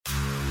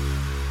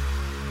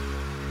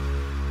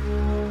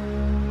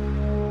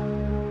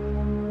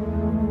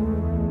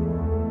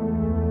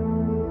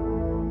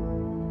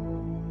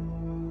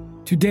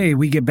Today,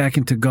 we get back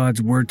into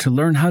God's Word to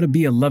learn how to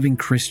be a loving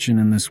Christian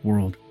in this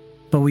world.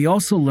 But we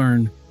also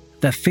learn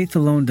that faith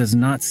alone does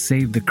not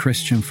save the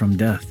Christian from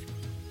death.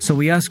 So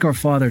we ask our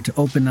Father to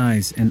open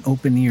eyes and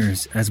open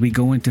ears as we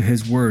go into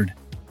His Word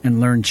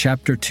and learn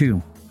chapter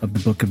 2 of the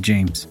book of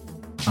James.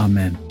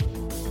 Amen.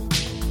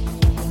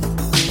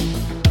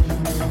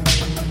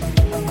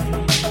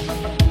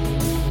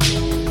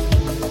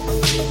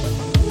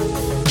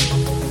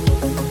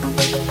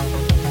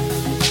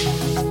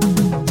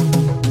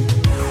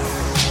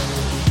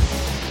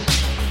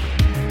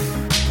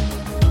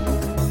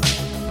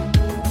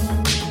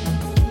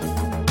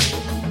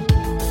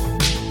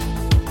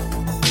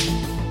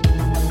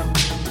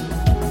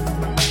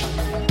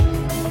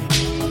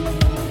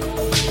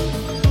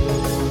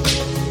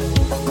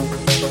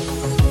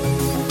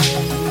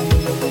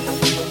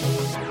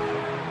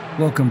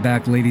 Welcome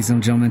back, ladies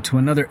and gentlemen, to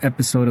another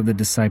episode of the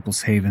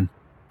Disciples Haven.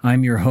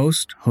 I'm your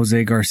host,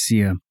 Jose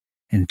Garcia,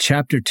 in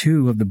chapter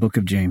 2 of the book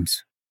of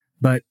James.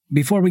 But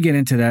before we get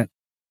into that,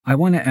 I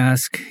want to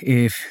ask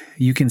if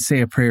you can say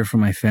a prayer for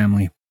my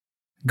family.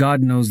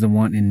 God knows the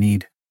want and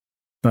need,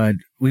 but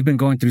we've been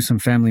going through some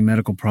family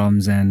medical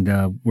problems, and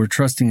we're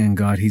trusting in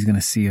God. He's going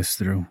to see us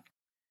through.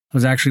 I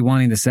was actually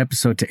wanting this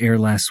episode to air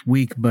last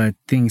week, but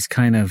things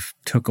kind of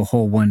took a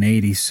whole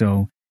 180,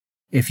 so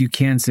if you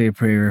can say a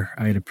prayer,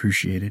 I'd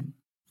appreciate it.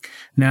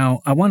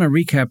 Now, I want to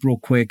recap real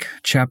quick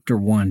chapter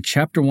 1.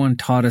 Chapter 1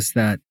 taught us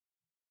that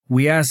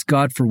we ask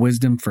God for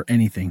wisdom for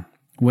anything,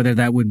 whether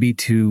that would be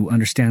to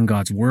understand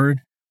God's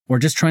word or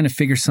just trying to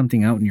figure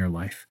something out in your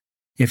life.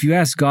 If you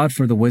ask God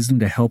for the wisdom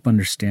to help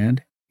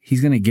understand,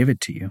 He's going to give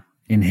it to you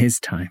in His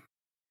time.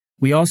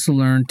 We also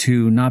learn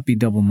to not be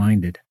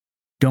double-minded.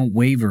 Don't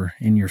waver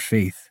in your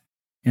faith.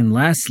 And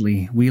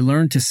lastly, we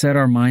learn to set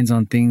our minds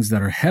on things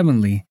that are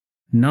heavenly,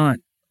 not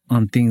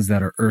on things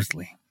that are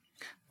earthly.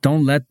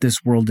 Don't let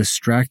this world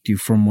distract you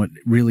from what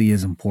really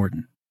is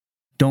important.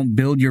 Don't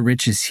build your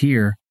riches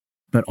here,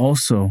 but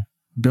also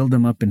build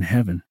them up in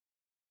heaven.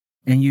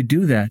 And you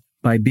do that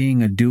by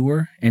being a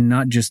doer and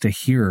not just a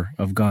hearer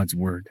of God's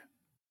word.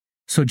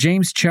 So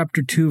James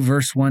chapter 2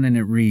 verse 1, and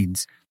it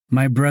reads,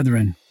 "My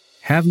brethren,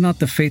 have not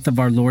the faith of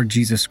our Lord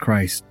Jesus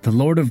Christ, the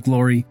Lord of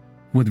glory,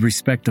 with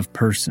respect of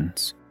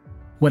persons."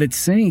 What it's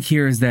saying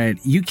here is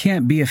that you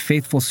can't be a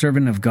faithful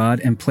servant of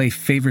God and play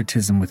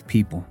favoritism with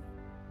people.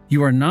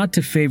 You are not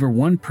to favor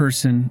one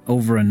person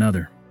over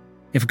another.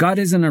 If God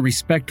isn't a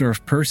respecter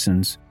of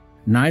persons,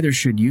 neither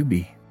should you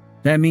be.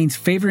 That means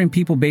favoring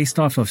people based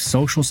off of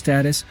social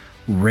status,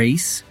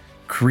 race,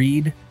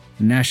 creed,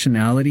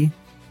 nationality.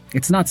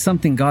 It's not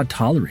something God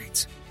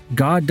tolerates.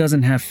 God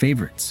doesn't have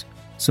favorites,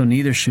 so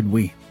neither should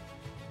we.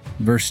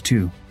 Verse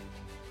 2,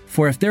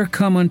 "For if there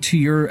come unto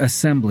your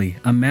assembly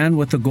a man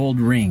with a gold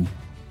ring,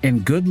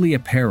 and goodly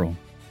apparel,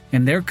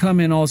 and there come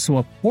in also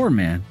a poor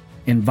man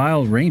in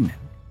vile raiment,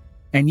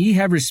 and ye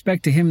have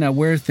respect to him that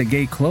weareth the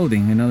gay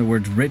clothing," in other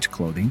words, rich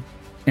clothing,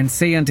 "and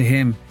say unto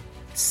him,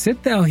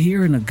 Sit thou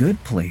here in a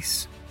good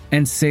place,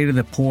 and say to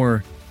the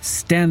poor,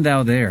 Stand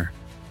thou there,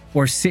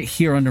 or sit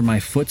here under my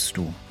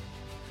footstool.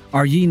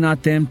 Are ye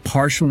not then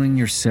partial in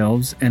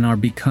yourselves, and are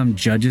become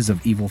judges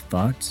of evil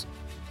thoughts?"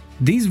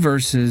 These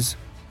verses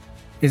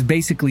is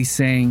basically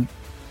saying,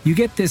 you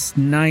get this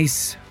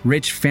nice,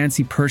 rich,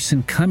 fancy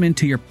person come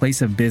into your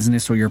place of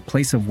business or your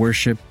place of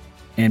worship,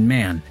 and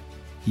man,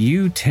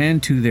 you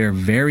tend to their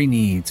very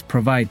needs,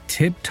 provide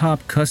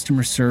tip-top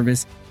customer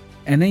service,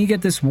 and then you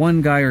get this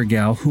one guy or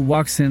gal who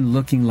walks in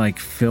looking like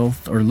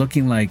filth or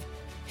looking like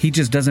he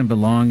just doesn't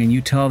belong, and you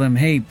tell them,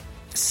 "Hey,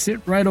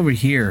 sit right over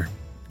here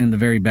in the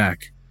very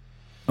back,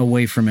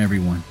 away from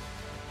everyone."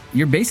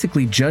 You're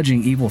basically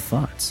judging evil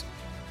thoughts.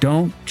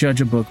 Don't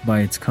judge a book by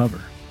its cover.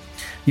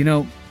 You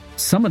know,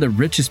 some of the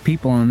richest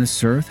people on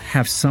this earth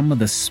have some of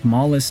the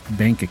smallest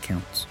bank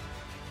accounts.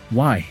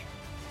 Why?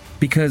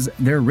 Because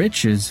their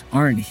riches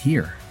aren't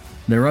here.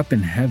 They're up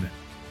in heaven.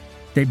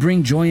 They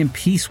bring joy and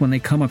peace when they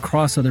come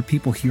across other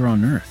people here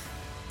on earth.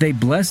 They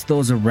bless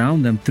those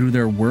around them through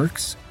their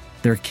works,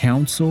 their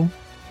counsel,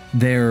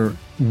 their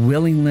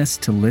willingness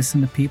to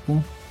listen to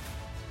people.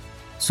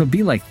 So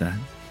be like that.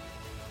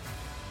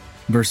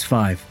 Verse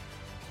 5,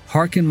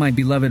 "Hearken, my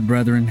beloved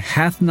brethren,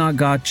 hath not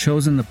God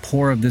chosen the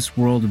poor of this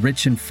world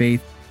rich in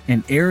faith,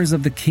 and heirs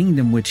of the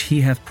kingdom which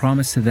He hath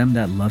promised to them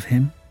that love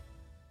Him?"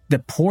 The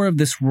poor of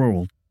this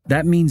world,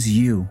 that means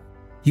you.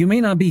 You may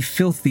not be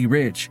filthy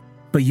rich,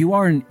 but you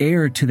are an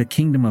heir to the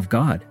kingdom of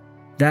God.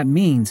 That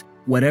means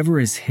whatever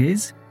is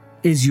His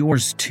is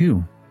yours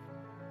too.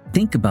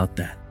 Think about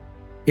that.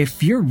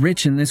 If you're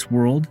rich in this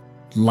world,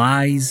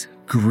 lies,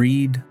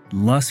 greed,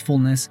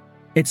 lustfulness,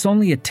 it's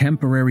only a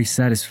temporary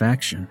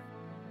satisfaction.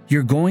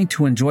 You're going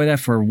to enjoy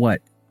that for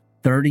what?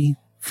 30,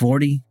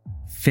 40,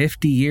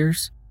 50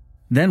 years?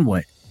 Then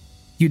what?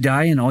 You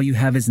die and all you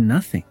have is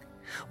nothing.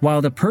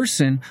 While the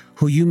person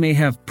who you may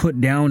have put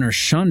down or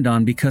shunned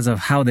on because of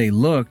how they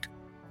looked,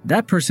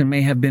 that person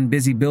may have been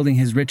busy building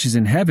his riches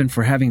in heaven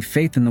for having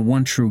faith in the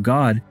one true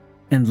God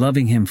and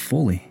loving Him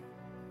fully.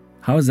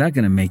 How is that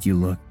going to make you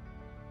look?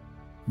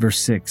 Verse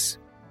 6,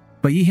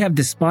 "But ye have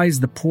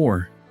despised the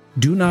poor.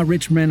 Do not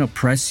rich men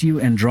oppress you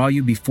and draw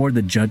you before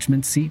the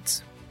judgment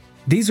seats?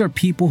 These are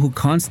people who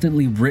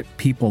constantly rip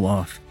people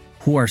off,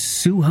 who are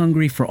sue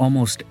hungry for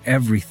almost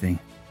everything.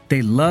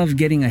 They love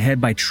getting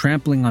ahead by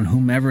trampling on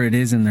whomever it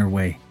is in their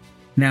way.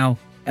 Now,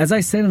 as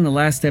I said in the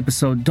last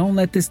episode, don't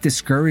let this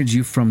discourage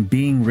you from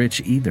being rich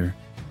either.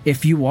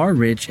 If you are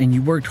rich and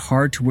you worked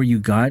hard to where you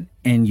got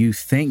and you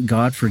thank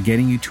God for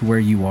getting you to where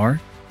you are,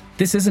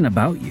 this isn't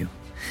about you.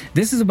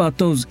 This is about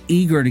those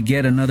eager to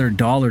get another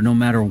dollar no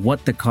matter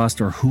what the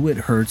cost or who it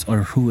hurts or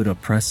who it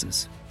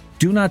oppresses.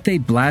 Do not they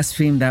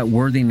blaspheme that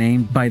worthy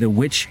name by the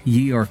which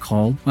ye are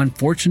called?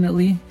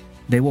 Unfortunately,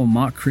 they will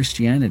mock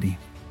Christianity.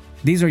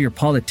 These are your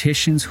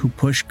politicians who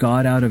push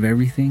God out of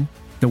everything,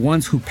 the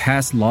ones who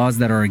pass laws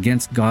that are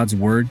against God's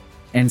word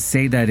and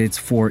say that it's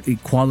for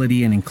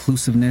equality and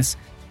inclusiveness,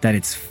 that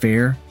it's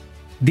fair.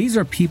 These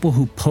are people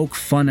who poke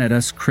fun at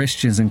us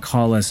Christians and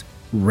call us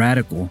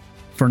radical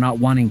for not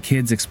wanting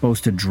kids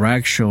exposed to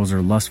drag shows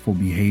or lustful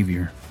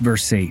behavior.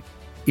 Verse 8,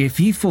 if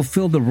ye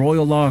fulfill the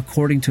royal law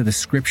according to the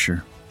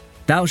scripture,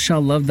 thou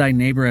shalt love thy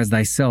neighbor as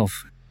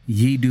thyself,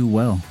 ye do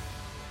well.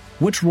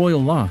 Which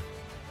royal law?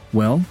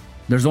 Well,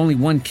 there's only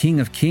one King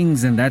of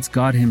Kings, and that's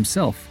God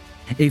himself.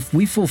 If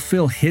we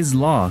fulfill his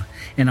law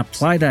and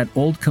apply that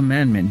old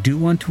commandment,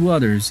 do unto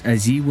others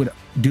as ye would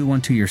do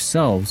unto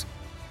yourselves,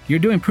 you're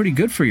doing pretty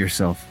good for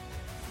yourself.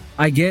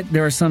 I get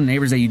there are some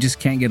neighbors that you just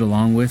can't get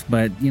along with,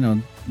 but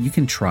you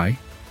can try.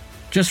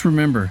 Just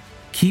remember,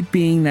 keep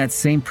being that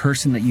same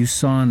person that you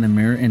saw in the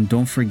mirror, and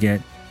don't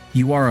forget,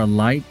 you are a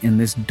light in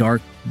this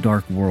dark,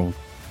 dark world.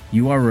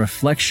 You are a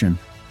reflection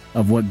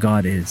of what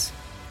God is.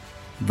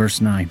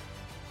 Verse 9,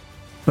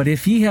 but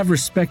if ye have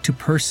respect to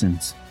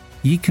persons,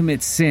 ye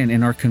commit sin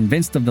and are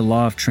convinced of the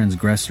law of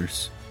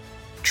transgressors.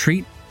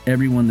 Treat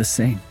everyone the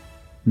same.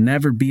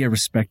 Never be a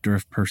respecter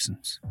of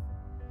persons.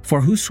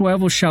 For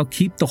whosoever shall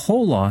keep the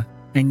whole law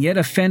and yet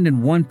offend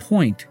in one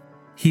point,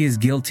 he is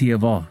guilty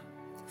of all.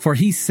 For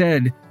he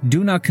said,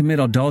 do not commit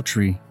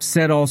adultery,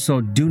 said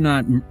also, do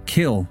not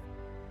kill.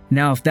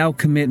 Now if thou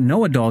commit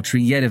no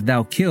adultery, yet if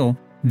thou kill,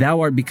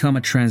 thou art become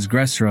a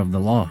transgressor of the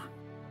law.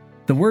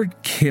 The word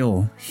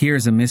kill here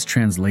is a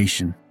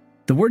mistranslation.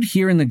 The word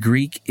here in the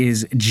Greek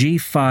is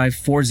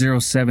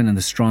G5407 in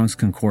the Strong's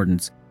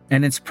Concordance,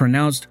 and it's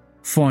pronounced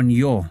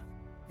phonio,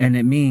 and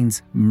it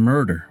means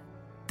murder.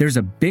 There's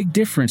a big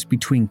difference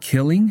between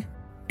killing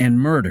and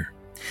murder.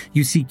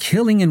 You see,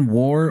 killing in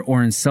war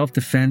or in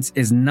self-defense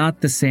is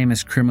not the same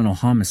as criminal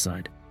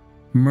homicide.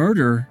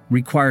 Murder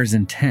requires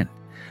intent.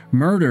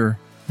 Murder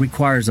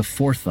requires a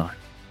forethought.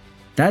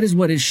 That is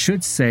what it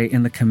should say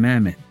in the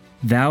commandment,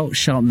 thou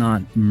shalt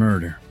not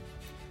murder.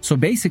 So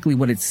basically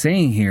what it's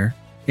saying here,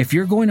 if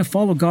you're going to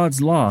follow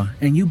God's law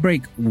and you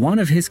break one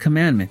of his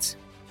commandments,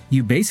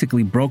 you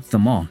basically broke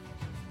them all.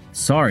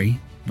 Sorry,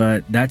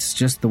 but that's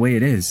just the way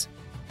it is.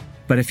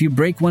 But if you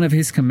break one of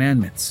his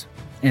commandments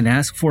and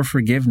ask for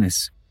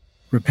forgiveness,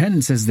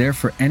 repentance is there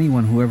for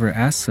anyone who ever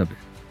asks of it.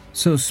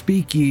 So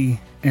speak ye,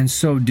 and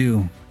so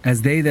do,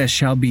 as they that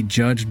shall be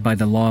judged by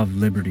the law of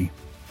liberty.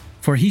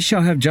 For he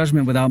shall have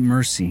judgment without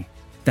mercy,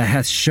 that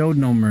hath showed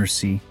no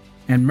mercy,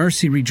 and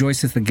mercy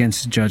rejoiceth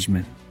against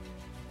judgment.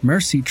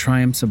 Mercy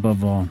triumphs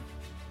above all.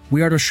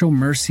 We are to show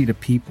mercy to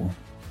people.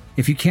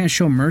 If you can't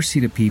show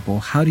mercy to people,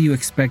 how do you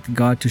expect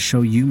God to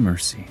show you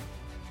mercy?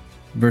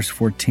 Verse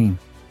 14.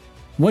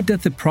 What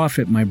doth it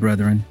profit, my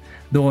brethren,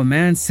 though a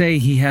man say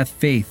he hath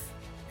faith,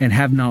 and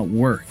have not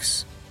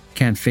works?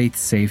 Can faith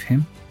save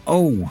him?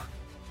 Oh,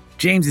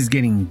 James is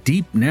getting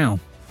deep now.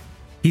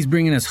 He's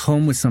bringing us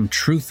home with some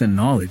truth and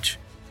knowledge.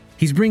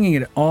 He's bringing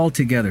it all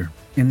together.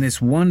 In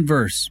this one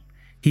verse,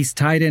 he's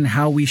tied in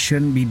how we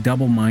shouldn't be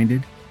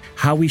double-minded,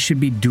 how we should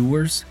be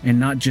doers and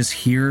not just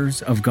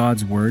hearers of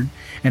God's word,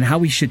 and how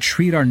we should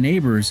treat our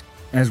neighbors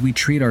as we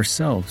treat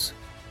ourselves.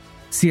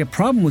 See, a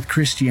problem with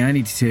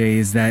Christianity today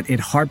is that it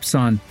harps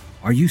on,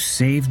 are you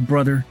saved,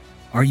 brother?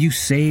 Are you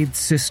saved,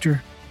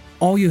 sister?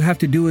 All you have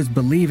to do is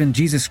believe in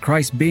Jesus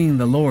Christ being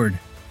the Lord.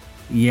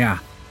 Yeah,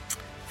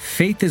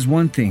 faith is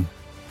one thing,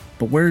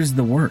 but where's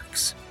the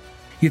works?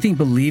 You think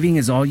believing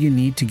is all you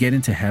need to get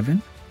into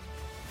heaven?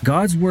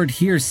 God's word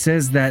here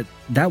says that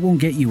won't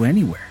get you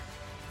anywhere.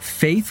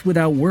 Faith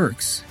without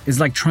works is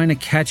like trying to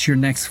catch your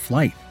next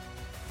flight.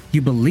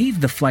 You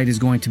believe the flight is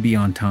going to be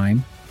on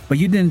time, but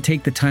you didn't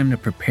take the time to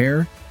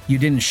prepare. You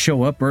didn't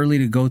show up early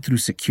to go through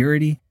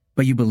security,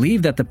 but you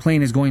believe that the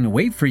plane is going to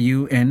wait for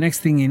you, and next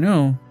thing you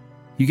know,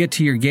 you get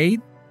to your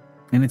gate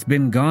and it's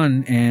been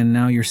gone and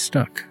now you're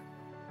stuck.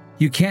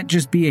 You can't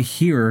just be a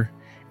hearer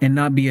and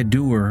not be a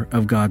doer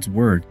of God's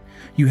word.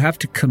 You have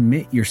to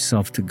commit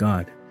yourself to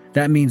God.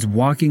 That means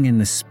walking in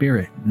the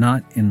Spirit,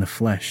 not in the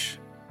flesh.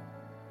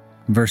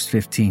 Verse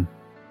 15.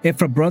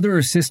 If a brother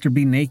or sister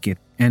be naked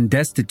and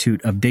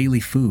destitute of daily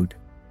food,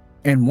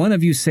 and one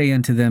of you say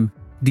unto them,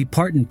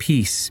 depart in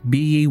peace, be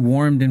ye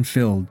warmed and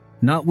filled,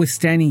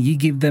 notwithstanding ye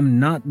give them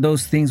not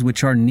those things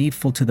which are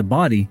needful to the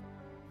body,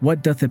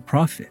 what doth it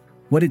profit?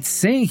 What it's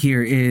saying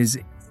here is,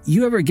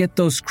 you ever get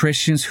those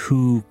Christians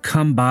who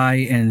come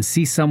by and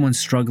see someone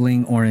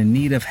struggling or in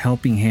need of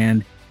helping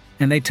hand,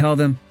 and they tell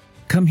them,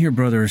 Come here,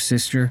 brother or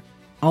sister.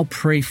 I'll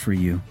pray for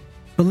you.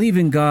 Believe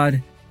in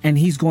God, and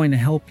He's going to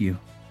help you.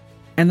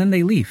 And then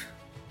they leave.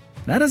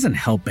 That doesn't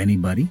help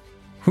anybody.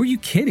 Who are you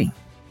kidding?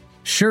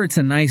 Sure, it's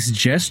a nice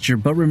gesture,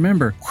 but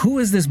remember, who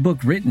is this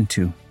book written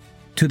to?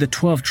 To the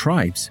 12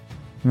 tribes.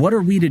 What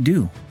are we to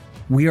do?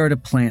 We are to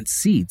plant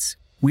seeds.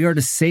 We are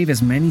to save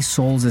as many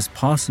souls as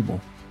possible.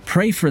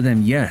 Pray for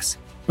them, yes,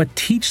 but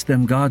teach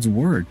them God's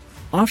word.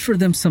 Offer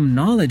them some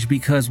knowledge,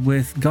 because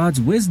with God's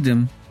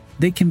wisdom,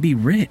 they can be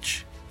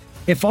rich.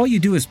 If all you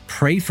do is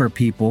pray for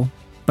people,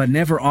 but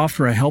never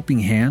offer a helping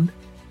hand,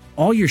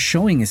 all you're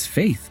showing is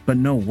faith, but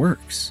no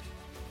works.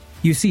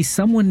 You see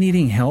someone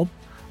needing help,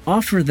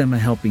 offer them a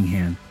helping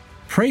hand.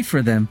 Pray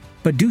for them,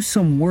 but do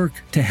some work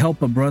to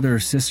help a brother or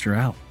sister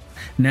out.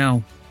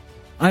 Now,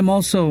 I'm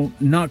also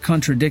not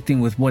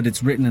contradicting with what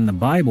it's written in the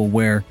Bible,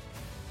 where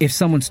if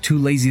someone's too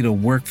lazy to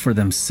work for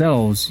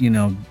themselves,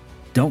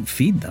 don't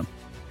feed them.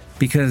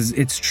 Because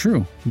it's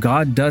true,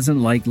 God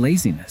doesn't like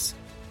laziness.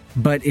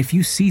 But if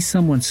you see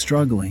someone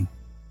struggling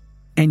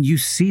and you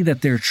see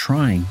that they're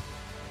trying,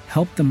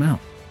 help them out.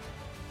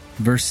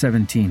 Verse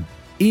 17,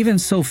 even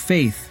so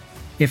faith,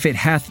 if it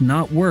hath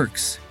not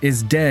works,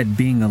 is dead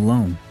being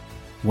alone.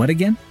 What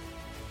again?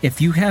 If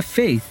you have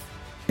faith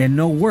and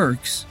no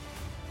works,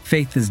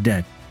 faith is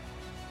dead.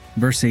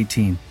 Verse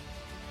 18,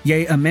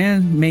 yea, a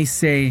man may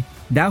say,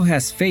 thou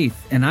hast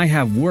faith, and I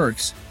have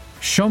works.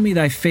 Show me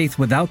thy faith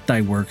without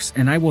thy works,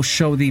 and I will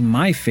show thee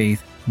my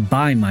faith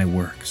by my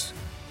works.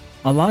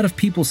 A lot of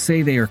people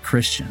say they are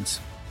Christians,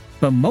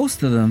 but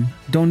most of them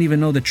don't even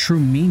know the true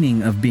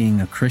meaning of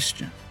being a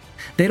Christian.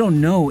 They don't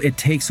know it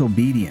takes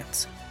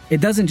obedience. It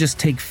doesn't just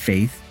take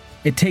faith,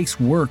 it takes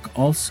work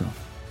also.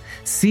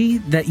 See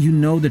that you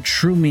know the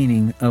true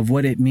meaning of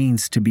what it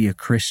means to be a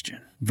Christian.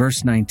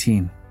 Verse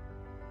 19,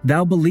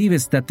 thou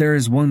believest that there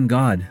is one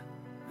God.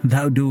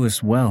 Thou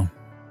doest well.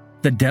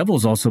 The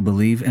devils also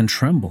believe and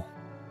tremble.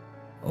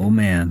 Oh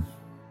man.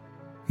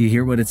 You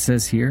hear what it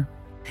says here?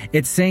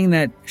 It's saying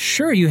that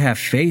sure, you have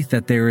faith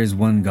that there is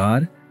one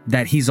God,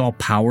 that He's all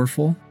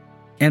powerful.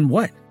 And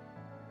what?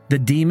 The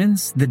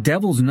demons, the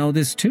devils know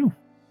this too.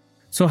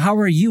 So how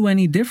are you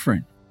any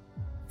different?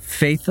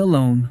 Faith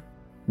alone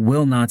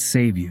will not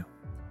save you.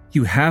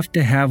 You have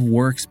to have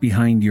works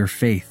behind your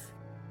faith.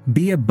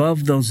 Be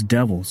above those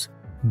devils.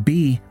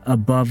 Be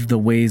above the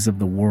ways of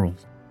the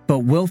world. But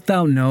wilt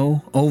thou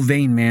know, O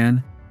vain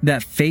man,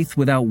 that faith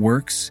without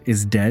works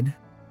is dead?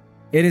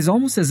 It is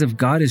almost as if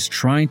God is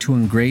trying to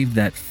engrave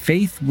that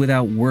faith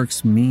without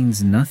works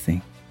means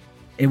nothing.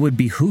 It would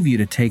behoove you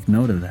to take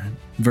note of that.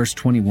 Verse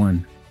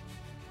 21,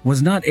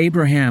 was not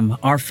Abraham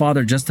our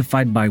father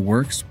justified by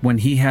works when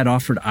he had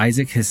offered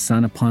Isaac his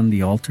son upon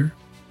the altar?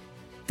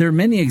 There are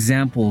many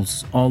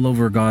examples all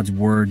over God's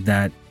word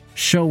that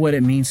show what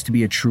it means to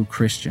be a true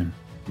Christian.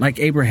 Like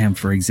Abraham,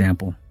 for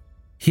example.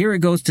 Here it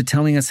goes to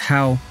telling us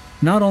how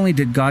not only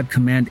did God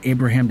command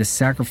Abraham to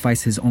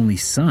sacrifice his only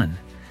son,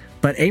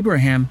 but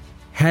Abraham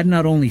had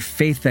not only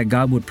faith that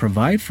God would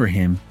provide for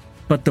him,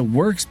 but the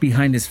works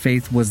behind his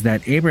faith was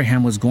that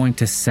Abraham was going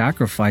to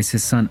sacrifice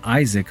his son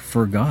Isaac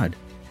for God,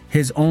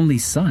 his only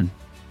son.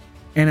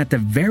 And at the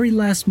very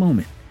last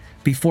moment,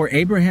 before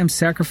Abraham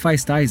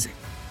sacrificed Isaac,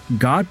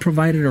 God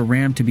provided a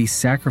ram to be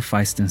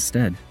sacrificed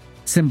instead,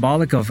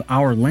 symbolic of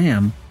our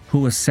Lamb who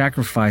was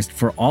sacrificed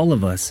for all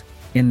of us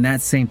in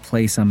that same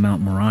place on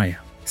Mount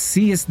Moriah.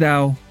 Seest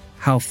thou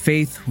how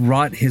faith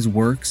wrought his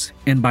works,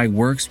 and by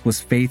works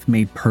was faith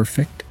made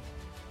perfect?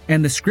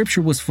 And the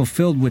scripture was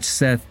fulfilled which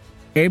saith,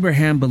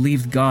 Abraham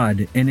believed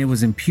God, and it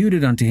was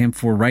imputed unto him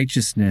for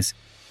righteousness,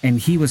 and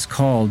he was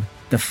called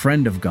the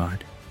friend of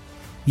God.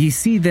 Ye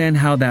see then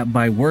how that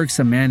by works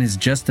a man is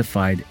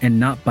justified, and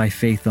not by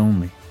faith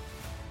only.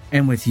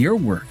 And with your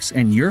works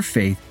and your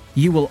faith,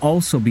 you will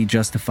also be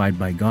justified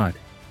by God.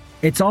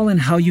 It's all in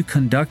how you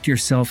conduct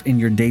yourself in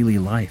your daily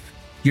life,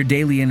 your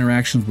daily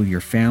interactions with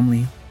your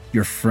family,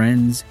 your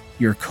friends,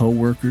 your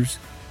co-workers.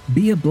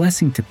 Be a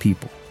blessing to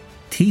people.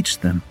 Teach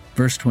them.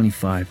 Verse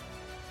 25.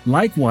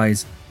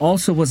 Likewise,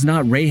 also was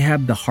not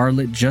Rahab the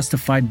harlot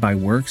justified by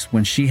works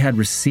when she had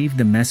received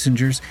the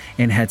messengers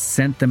and had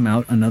sent them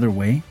out another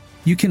way?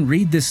 You can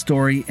read this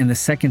story in the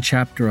 2nd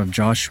chapter of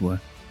Joshua.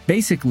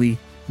 Basically,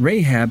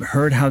 Rahab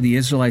heard how the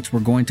Israelites were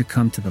going to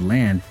come to the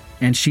land,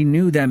 and she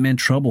knew that meant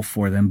trouble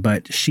for them,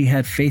 but she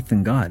had faith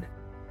in God,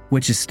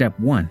 which is step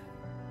 1.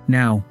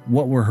 Now,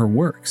 what were her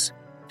works?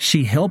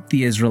 She helped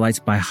the Israelites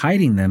by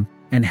hiding them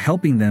and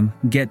helping them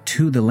get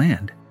to the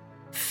land.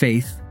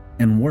 Faith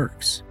and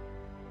works.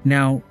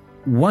 Now,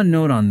 one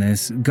note on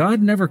this,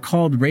 God never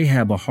called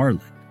Rahab a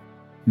harlot.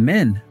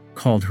 Men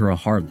called her a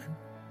harlot.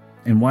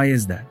 And why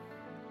is that?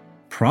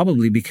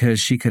 Probably because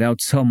she could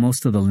outsell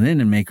most of the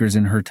linen makers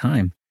in her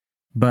time.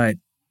 But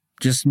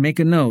just make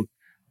a note,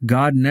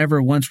 God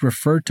never once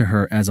referred to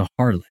her as a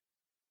harlot.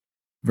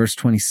 Verse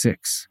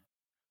 26.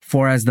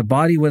 For as the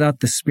body without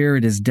the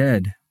spirit is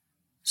dead,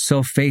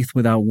 so faith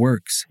without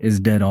works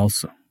is dead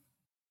also.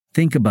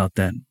 Think about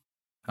that.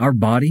 Our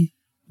body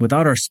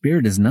without our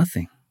spirit is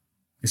nothing.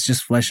 It's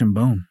just flesh and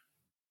bone.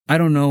 I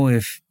don't know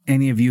if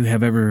any of you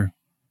have ever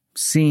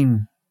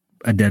seen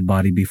a dead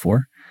body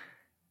before.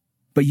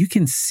 But you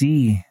can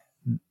see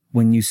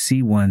when you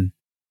see one,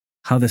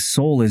 how the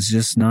soul is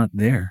just not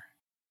there.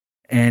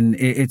 And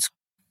it's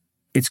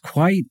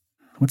quite,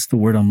 what's the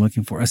word I'm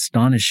looking for?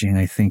 Astonishing,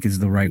 I think is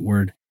the right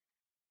word.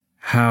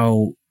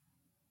 How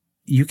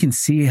you can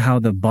see how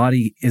the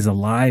body is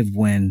alive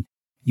when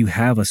you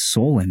have a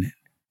soul in it.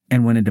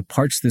 And when it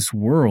departs this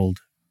world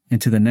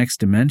into the next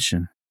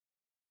dimension,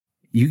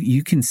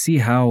 you can see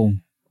how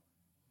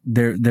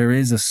there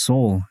is a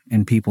soul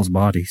in people's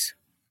bodies.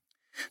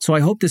 So I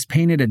hope this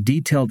painted a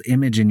detailed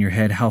image in your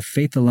head how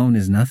faith alone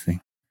is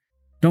nothing.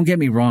 Don't get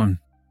me wrong.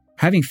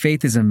 Having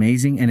faith is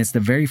amazing, and it's the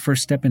very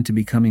first step into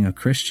becoming a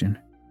Christian.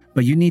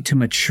 But you need to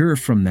mature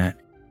from that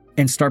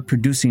and start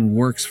producing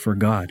works for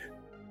God.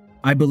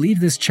 I believe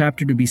this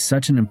chapter to be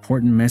such an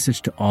important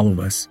message to all of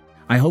us.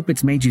 I hope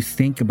it's made you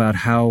think about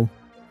how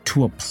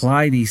to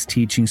apply these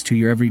teachings to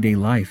your everyday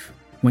life.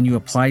 When you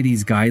apply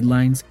these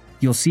guidelines,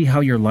 you'll see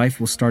how your life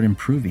will start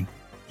improving.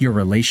 Your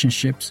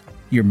relationships,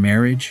 your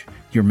marriage,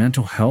 your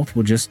mental health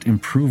will just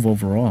improve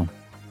overall.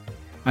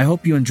 I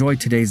hope you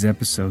enjoyed today's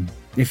episode.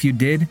 If you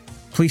did,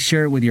 please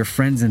share it with your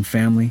friends and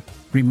family.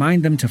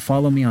 Remind them to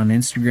follow me on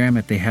Instagram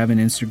if they have an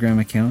Instagram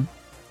account.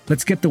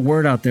 Let's get the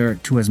word out there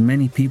to as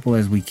many people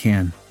as we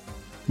can.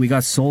 We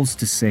got souls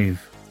to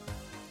save.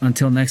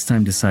 Until next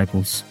time,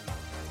 disciples,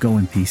 go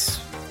in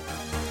peace.